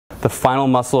The final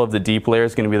muscle of the deep layer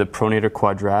is going to be the Pronator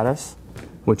Quadratus,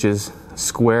 which is a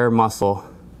square muscle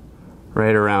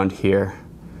right around here.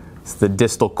 It's the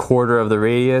distal quarter of the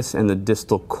radius and the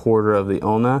distal quarter of the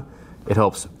ulna. It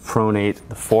helps pronate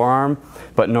the forearm,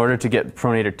 but in order to get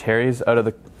pronator teres out of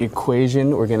the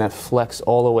equation, we're going to flex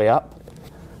all the way up.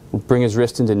 We'll bring his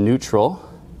wrist into neutral.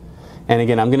 And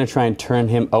again, I'm going to try and turn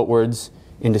him outwards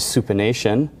into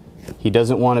supination. He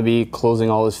doesn't want to be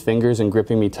closing all his fingers and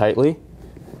gripping me tightly.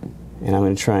 And I'm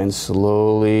going to try and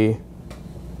slowly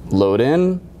load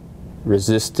in,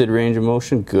 resisted range of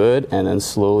motion, good, and then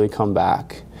slowly come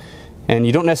back. And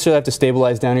you don't necessarily have to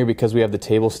stabilize down here because we have the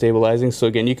table stabilizing. So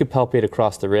again, you could palpate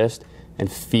across the wrist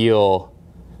and feel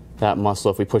that muscle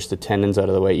if we push the tendons out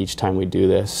of the way each time we do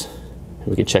this.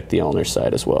 We can check the ulnar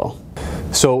side as well.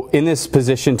 So in this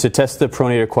position, to test the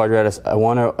Pronator Quadratus, I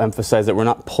want to emphasize that we're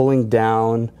not pulling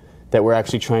down, that we're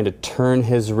actually trying to turn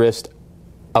his wrist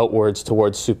outwards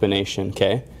towards supination,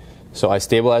 okay? So I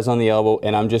stabilize on the elbow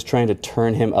and I'm just trying to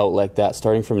turn him out like that,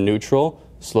 starting from neutral,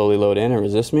 slowly load in and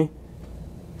resist me.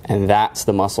 And that's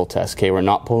the muscle test, okay? We're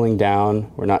not pulling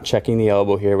down, we're not checking the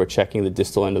elbow here, we're checking the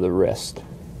distal end of the wrist.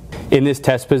 In this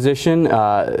test position,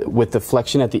 with the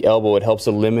flexion at the elbow, it helps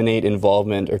eliminate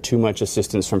involvement or too much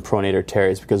assistance from pronator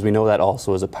teres, because we know that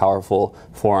also is a powerful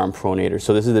forearm pronator.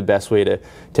 So this is the best way to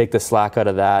take the slack out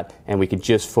of that, and we can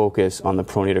just focus on the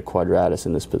Pronator Quadratus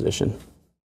in this position.